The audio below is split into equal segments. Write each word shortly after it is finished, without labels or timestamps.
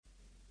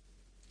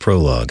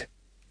Prologue.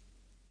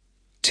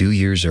 2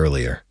 years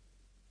earlier.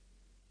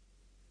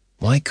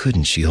 Why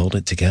couldn't she hold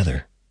it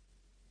together?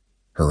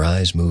 Her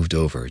eyes moved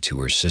over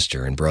to her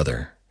sister and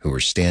brother, who were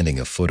standing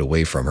a foot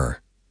away from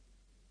her.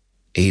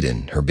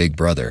 Aiden, her big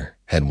brother,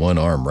 had one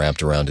arm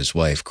wrapped around his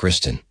wife,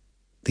 Kristen.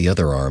 The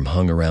other arm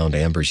hung around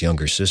Amber's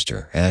younger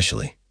sister,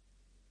 Ashley.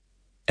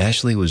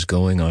 Ashley was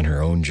going on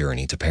her own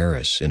journey to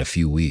Paris in a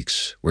few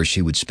weeks, where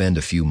she would spend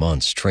a few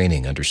months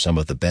training under some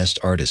of the best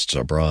artists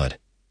abroad.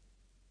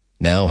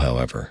 Now,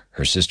 however,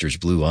 her sister's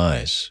blue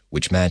eyes,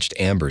 which matched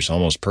Amber's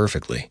almost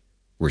perfectly,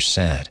 were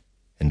sad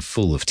and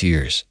full of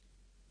tears.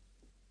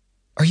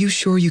 "Are you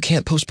sure you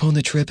can't postpone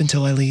the trip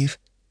until I leave?"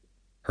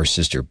 her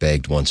sister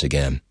begged once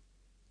again.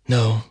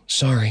 "No,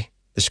 sorry.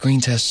 The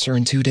screen tests are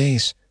in 2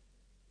 days."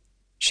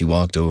 She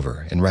walked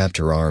over and wrapped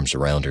her arms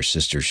around her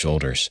sister's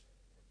shoulders.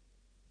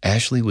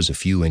 Ashley was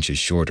a few inches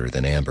shorter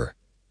than Amber.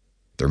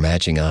 Their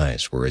matching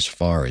eyes were as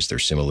far as their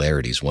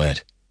similarities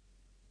went.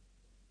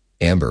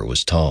 Amber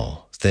was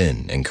tall,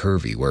 thin, and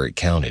curvy where it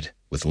counted,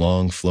 with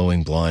long,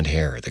 flowing blonde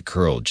hair that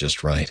curled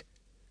just right.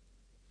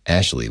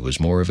 Ashley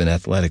was more of an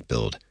athletic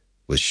build,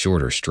 with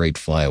shorter, straight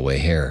flyaway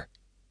hair.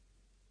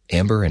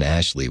 Amber and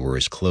Ashley were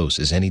as close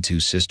as any two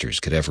sisters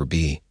could ever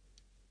be.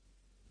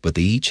 But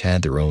they each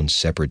had their own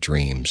separate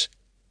dreams.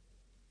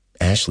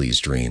 Ashley's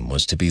dream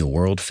was to be a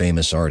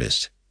world-famous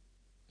artist,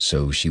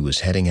 so she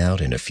was heading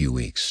out in a few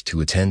weeks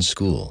to attend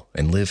school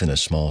and live in a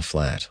small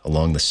flat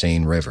along the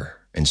Seine River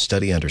and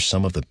study under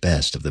some of the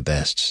best of the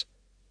bests.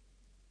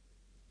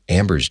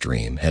 Amber's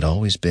dream had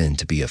always been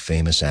to be a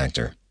famous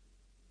actor.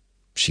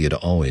 She had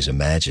always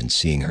imagined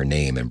seeing her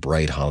name in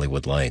bright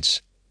Hollywood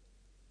lights,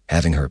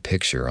 having her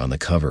picture on the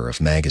cover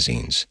of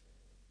magazines,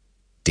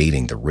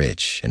 dating the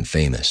rich and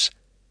famous,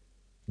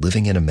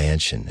 living in a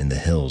mansion in the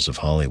hills of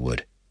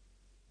Hollywood.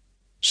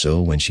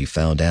 So when she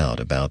found out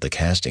about the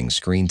casting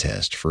screen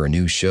test for a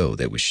new show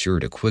that was sure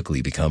to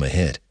quickly become a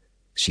hit,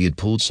 she had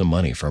pulled some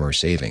money from her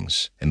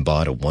savings and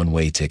bought a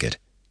one-way ticket.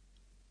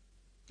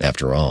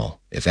 After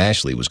all, if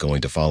Ashley was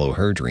going to follow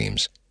her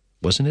dreams,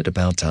 wasn't it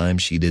about time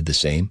she did the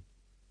same?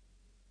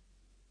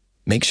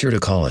 "Make sure to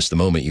call us the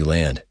moment you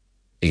land,"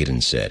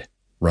 Aiden said,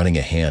 running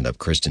a hand up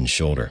Kristen's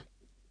shoulder.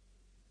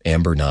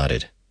 Amber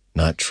nodded,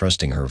 not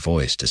trusting her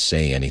voice to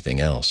say anything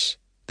else,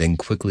 then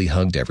quickly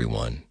hugged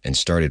everyone and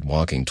started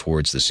walking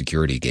towards the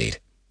security gate.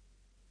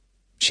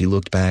 She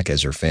looked back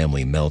as her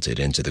family melted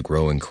into the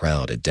growing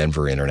crowd at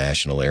Denver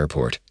International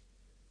Airport.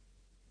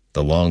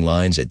 The long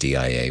lines at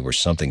DIA were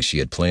something she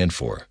had planned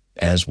for,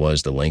 as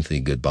was the lengthy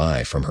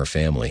goodbye from her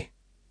family.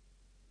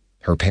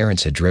 Her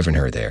parents had driven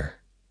her there,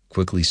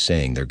 quickly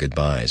saying their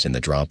goodbyes in the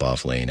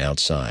drop-off lane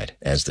outside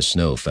as the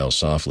snow fell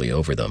softly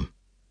over them.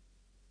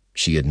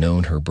 She had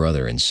known her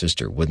brother and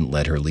sister wouldn't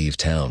let her leave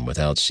town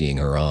without seeing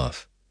her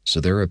off,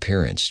 so their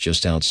appearance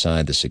just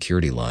outside the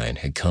security line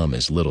had come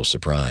as little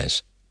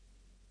surprise.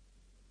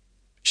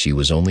 She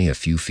was only a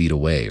few feet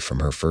away from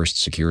her first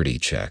security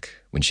check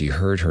when she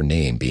heard her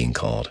name being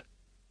called.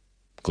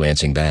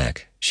 Glancing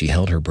back, she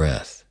held her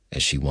breath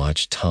as she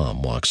watched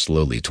Tom walk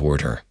slowly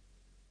toward her.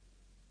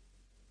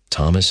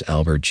 Thomas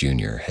Albert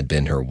Jr. had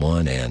been her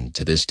one and,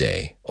 to this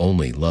day,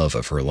 only love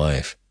of her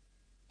life.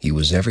 He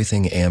was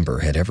everything Amber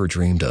had ever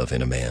dreamed of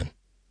in a man.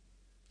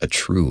 A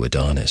true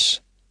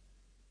Adonis.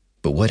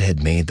 But what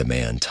had made the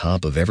man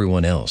top of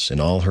everyone else in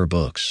all her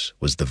books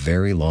was the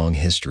very long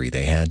history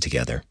they had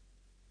together.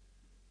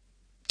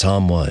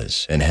 Tom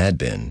was, and had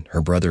been,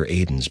 her brother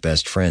Aiden's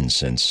best friend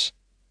since,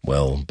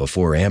 well,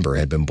 before Amber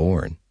had been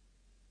born.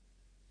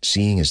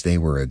 Seeing as they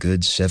were a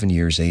good 7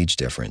 years age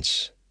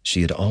difference,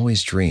 she had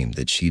always dreamed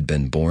that she'd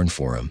been born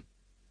for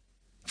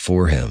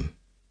him,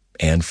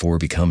 and for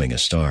becoming a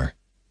star.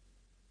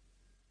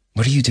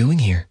 "What are you doing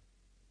here?"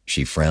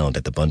 She frowned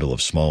at the bundle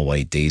of small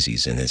white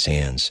daisies in his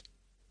hands.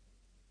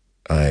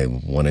 "I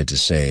wanted to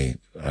say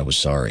I was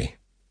sorry."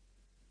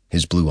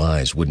 His blue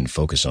eyes wouldn't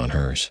focus on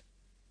hers.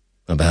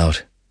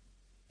 "About?"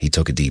 He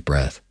took a deep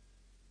breath.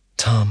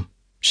 "Tom,"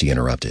 she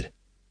interrupted,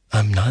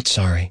 "I'm not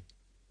sorry."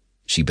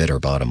 She bit her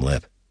bottom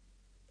lip.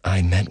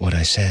 "I meant what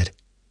I said."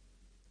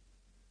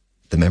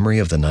 The memory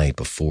of the night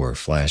before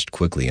flashed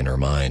quickly in her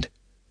mind.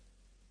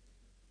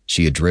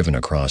 She had driven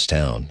across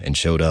town and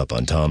showed up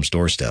on Tom's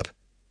doorstep.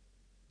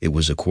 It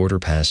was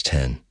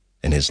 10:15,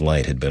 and his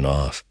light had been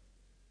off.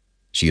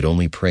 She had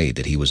only prayed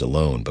that he was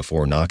alone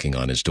before knocking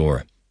on his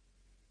door.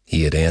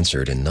 He had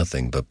answered in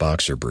nothing but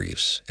boxer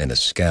briefs and a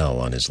scowl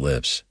on his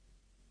lips.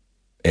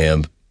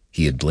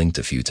 He had blinked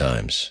a few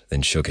times,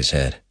 then shook his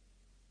head.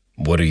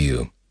 "What are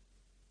you?"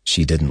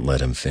 She didn't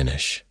let him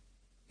finish.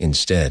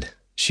 Instead,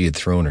 she had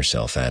thrown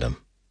herself at him.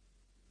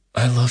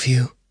 "I love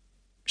you,"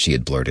 she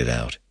had blurted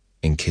out,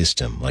 and kissed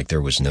him like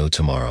there was no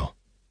tomorrow.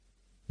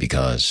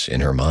 Because,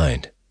 in her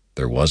mind,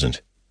 there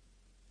wasn't.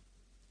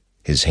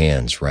 His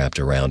hands wrapped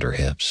around her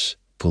hips,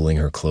 pulling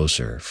her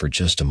closer for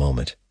just a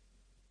moment.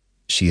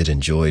 She had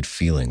enjoyed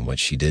feeling what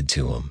she did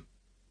to him,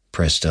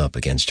 pressed up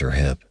against her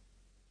hip.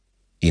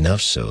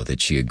 Enough so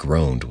that she had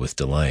groaned with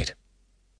delight.